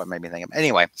 Maybe that's what made me think of it.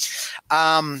 Anyway,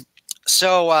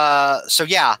 so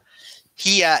yeah,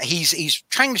 he's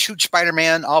trying to shoot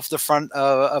Spider-Man off the front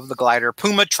of the glider.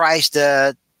 Puma tries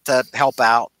to help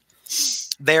out.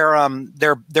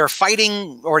 They're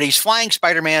fighting, or he's flying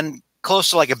Spider-Man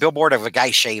close to like a billboard of a guy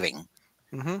shaving.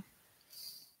 Mm-hmm.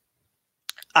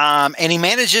 And he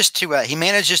manages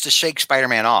to shake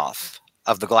Spider-Man off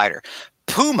of the glider.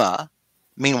 Puma,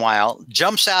 meanwhile,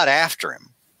 jumps out after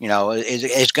him. You know,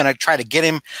 is going to try to get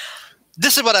him.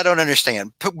 This is what I don't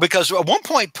understand, because at one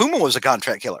point Puma was a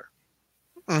contract killer.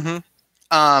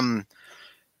 Mm-hmm.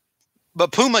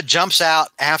 But Puma jumps out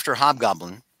after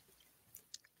Hobgoblin.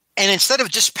 And instead of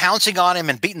just pouncing on him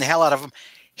and beating the hell out of him,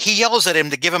 he yells at him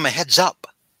to give him a heads up.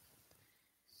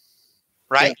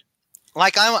 Right? Yeah.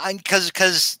 Like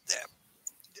because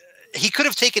he could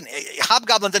have taken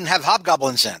Hobgoblin didn't have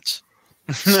Hobgoblin sense.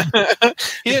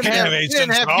 he didn't have any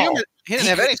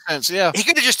sense. Yeah. He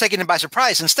could have just taken him by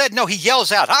surprise. Instead, no, he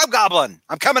yells out, "Hobgoblin,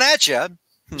 I'm coming at you."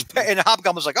 And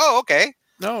Hobgoblin's like, "Oh, okay.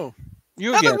 No.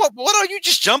 Why don't you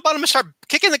just jump on him and start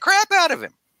kicking the crap out of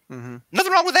him?" Mm-hmm.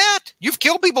 Nothing wrong with that. You've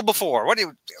killed people before.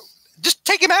 Just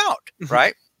take him out,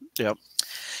 right? Yep.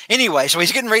 Anyway, so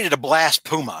he's getting ready to blast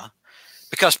Puma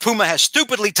because Puma has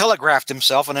stupidly telegraphed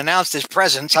himself and announced his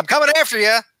presence. I'm coming after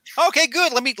you. Okay,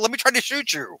 good. Let me try to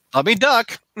shoot you. Let me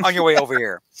duck on your way over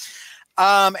here.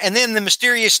 And then the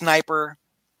mysterious sniper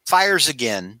fires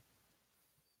again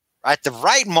at the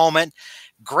right moment,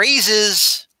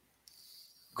 grazes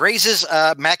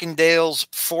Macendale's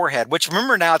forehead, which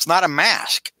remember now it's not a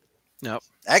mask. Nope.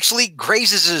 Actually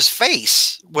grazes his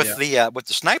face with the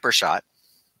sniper shot,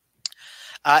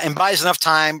 and buys enough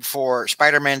time for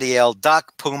Spider-Man to yell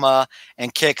 "Duck, Puma!"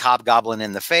 and kick Hobgoblin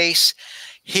in the face.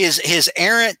 His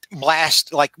errant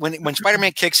blast, like when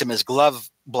Spider-Man kicks him, his glove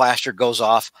blaster goes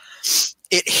off.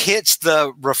 It hits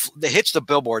the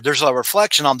billboard. There's a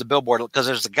reflection on the billboard because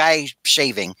there's a guy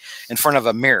shaving in front of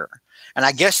a mirror, and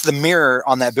I guess the mirror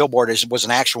on that billboard was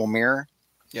an actual mirror.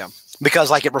 Yeah.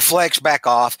 Because like it reflects back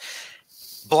off,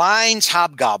 blinds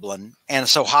Hobgoblin, and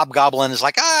so Hobgoblin is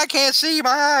like, I can't see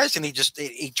my eyes, and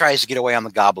he tries to get away on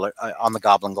the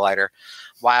Goblin glider,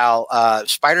 while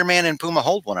Spider-Man and Puma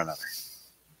hold one another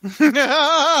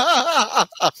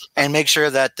and make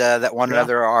sure that one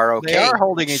another are okay. They are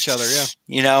holding each other, yeah.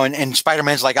 You know, and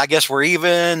Spider-Man's like, I guess we're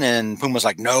even, and Puma's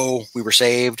like, no, we were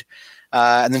saved.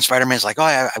 And then Spider-Man's like, oh,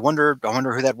 I wonder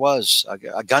who that was.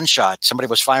 A gunshot. Somebody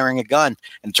was firing a gun.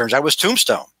 And it turns out it was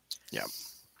Tombstone. Yeah.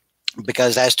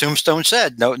 Because as Tombstone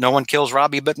said, no one kills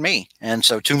Robbie but me. And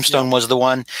so Tombstone was the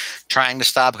one trying to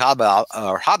stop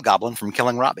Hobgoblin from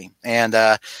killing Robbie. And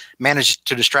managed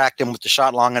to distract him with the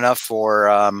shot long enough for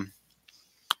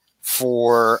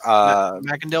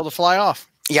Macendale to fly off.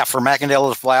 Yeah, for Macendale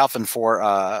to fly off and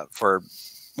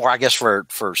or I guess for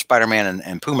Spider-Man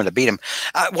and Puma to beat him.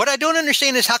 What I don't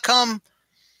understand is how come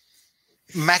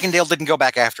Macendale didn't go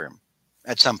back after him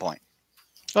at some point.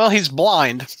 Well, he's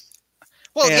blind.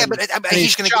 Well, yeah, but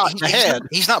he's going to get in the head.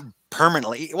 He's not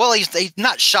permanently. Well, he's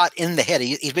not shot in the head.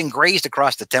 He's been grazed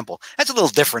across the temple. That's a little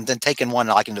different than taking one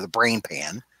like into the brain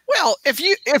pan. Well, if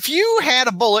you had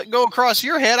a bullet go across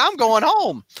your head, I'm going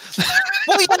home.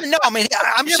 Well, no, I mean,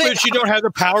 I'm saying, but you don't have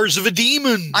the powers of a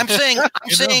demon. I'm saying.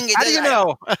 How do you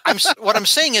know? What I'm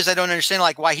saying is I don't understand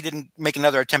like why he didn't make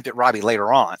another attempt at Robbie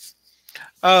later on.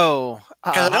 Oh,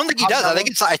 because I don't think he does. I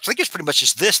think it's pretty much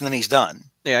just this, and then he's done.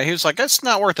 Yeah, he was like, "That's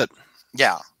not worth it."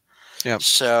 Yeah. Yeah.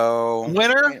 So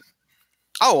winner.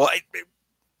 Oh,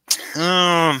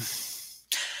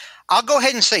 I'll go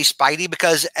ahead and say Spidey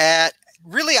because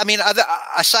really, I mean,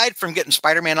 aside from getting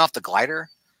Spider-Man off the glider,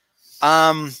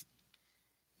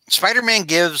 Spider-Man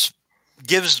gives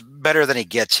better than he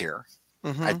gets here.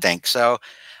 Mm-hmm. I think so.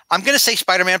 I'm going to say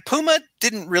Spider-Man. Puma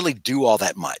didn't really do all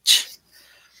that much.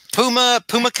 Puma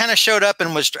kind of showed up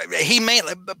and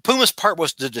Puma's part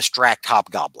was to distract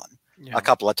Hobgoblin. a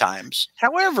couple of times.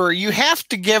 However, you have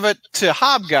to give it to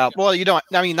Hobgoblin. Well, you don't.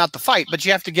 I mean, not the fight, but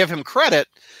you have to give him credit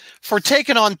for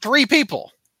taking on 3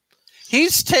 people.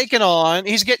 He's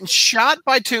getting shot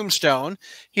by Tombstone.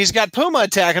 He's got Puma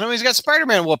attacking him. He's got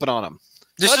Spider-Man whooping on him.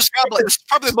 This is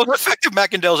probably the most effective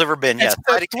Macendale's ever been. It's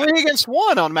 3 against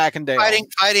 1 on Macendale.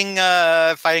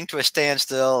 Fighting to a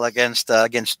standstill against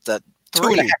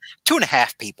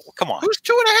 2.5 people. Come on. Who's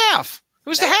 2.5?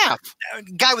 Who's the half?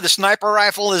 Guy with a sniper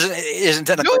rifle isn't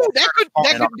no. That could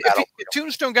if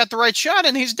Tombstone got the right shot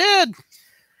and he's dead.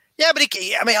 Yeah, but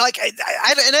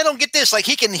I don't get this. Like,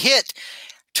 he can hit.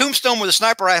 Tombstone with a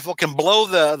sniper rifle can blow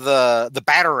the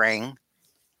batarang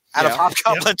out of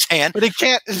Hobgoblin's hand, but he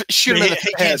can't shoot him in the head.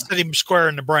 He can't hit him square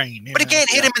in the brain. But he can't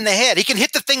hit him in the head. He can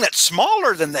hit the thing that's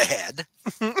smaller than the head.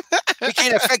 He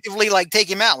can't effectively take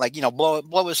him out,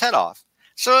 blow his head off.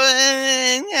 So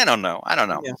I don't know.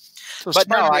 Yeah. So but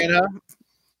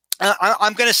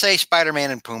I'm going to say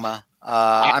Spider-Man and Puma.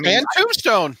 And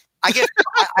Tombstone. I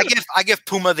give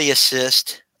Puma the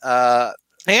assist.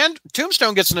 And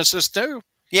Tombstone gets an assist too.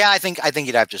 Yeah, I think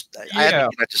you'd have to. I'd have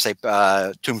to say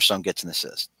Tombstone gets an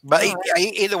assist. But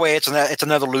either way, it's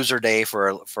another loser day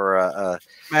for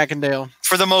Macendale.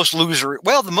 For the most losery.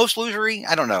 Well, the most losery.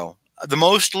 I don't know. The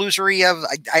most losery of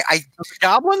the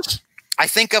Goblins. I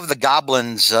think of the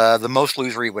Goblins. The most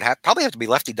losery would probably have to be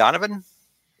Lefty Donovan,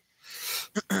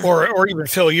 or even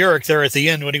Phil Urich there at the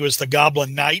end when he was the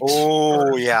Goblin Knight.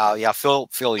 Oh yeah. Phil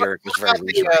Urich was very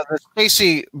losery. The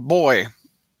Stacy boy.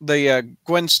 The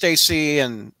Gwen Stacy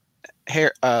and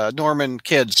Norman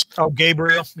kids. Oh,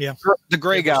 Gabriel, yeah, the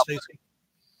Gray Goblin.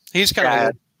 He's kind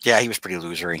of he was pretty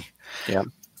losery. Yeah.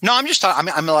 No, I'm just talking.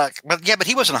 But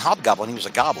he wasn't a hobgoblin. He was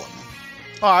a goblin.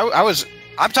 Oh,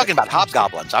 I'm talking about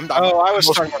hobgoblins. I was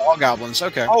talking about all goblins.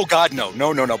 Okay. Oh God, no.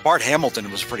 Bart Hamilton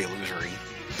was pretty losery.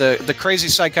 The crazy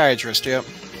psychiatrist. Yeah.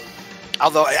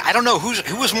 Although I don't know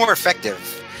who was more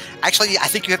effective. Actually, I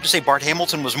think you have to say Bart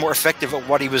Hamilton was more effective at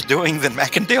what he was doing than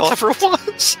Macendale ever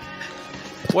was.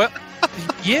 Well,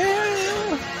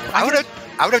 yeah. I would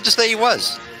have to say he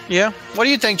was. Yeah. What do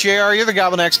you think, JR? You're the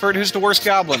goblin expert. Who's the worst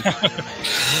goblin?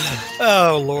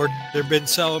 Oh, Lord. There have been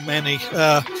so many.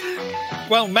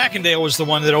 Well, Macendale was the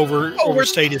one that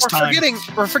overstayed his time.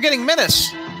 We're forgetting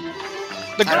Menace.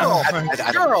 The girl.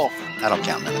 I don't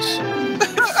count Menace.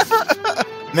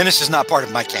 Menace is not part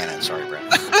of my canon. Sorry, Brad.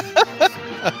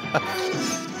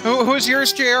 Who's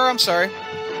yours, JR? I'm sorry.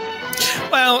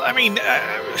 Well, I mean,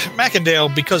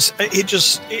 Macendale, because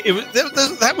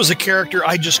that was a character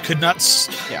I just could not.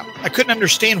 Yeah. I couldn't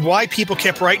understand why people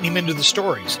kept writing him into the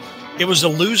stories. It was a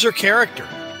loser character.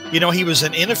 He was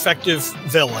an ineffective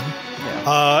villain.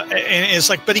 Yeah. And it's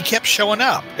like, but he kept showing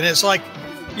up, and it's like,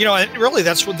 and really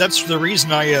that's the reason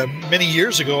many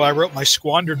years ago I wrote my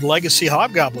Squandered Legacy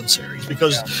Hobgoblin series,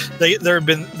 because they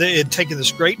had taken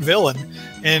this great villain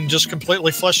and just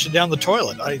completely flushed it down the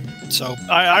toilet. I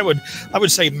would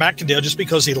say Macendale, just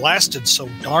because he lasted so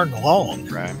darn long.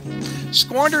 Right.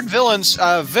 Squandered villains.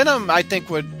 Venom, I think,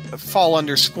 would fall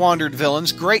under squandered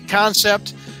villains. Great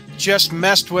concept, just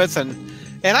messed with,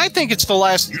 and I think it's the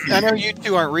last. I know you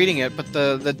two aren't reading it, but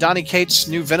the Donny Cates'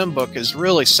 new Venom book is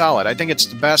really solid. I think it's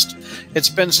the best it's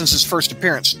been since his first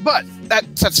appearance. But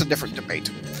that's a different debate.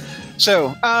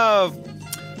 So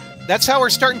that's how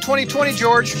we're starting 2020,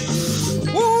 George.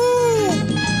 Woo!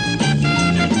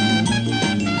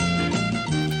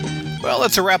 Well,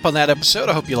 that's a wrap on that episode.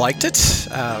 I hope you liked it.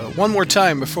 One more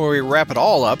time before we wrap it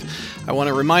all up, I want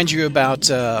to remind you about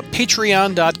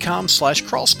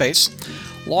patreon.com/crawlspace.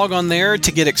 Log on there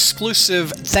to get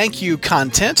exclusive thank you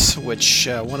content, which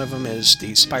one of them is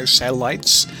the Spire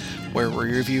Satellites, where we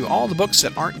review all the books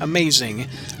that aren't amazing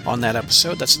on that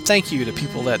episode. That's a thank you to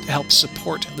people that help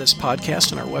support this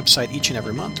podcast on our website each and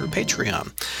every month through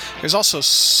Patreon. There's also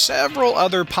several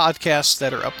other podcasts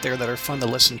that are up there that are fun to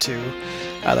listen to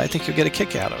that I think you'll get a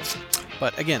kick out of.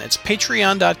 But again, it's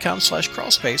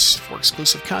patreon.com/crawlspace for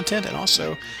exclusive content and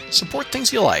also support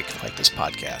things you like this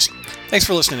podcast. Thanks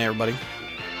for listening, everybody.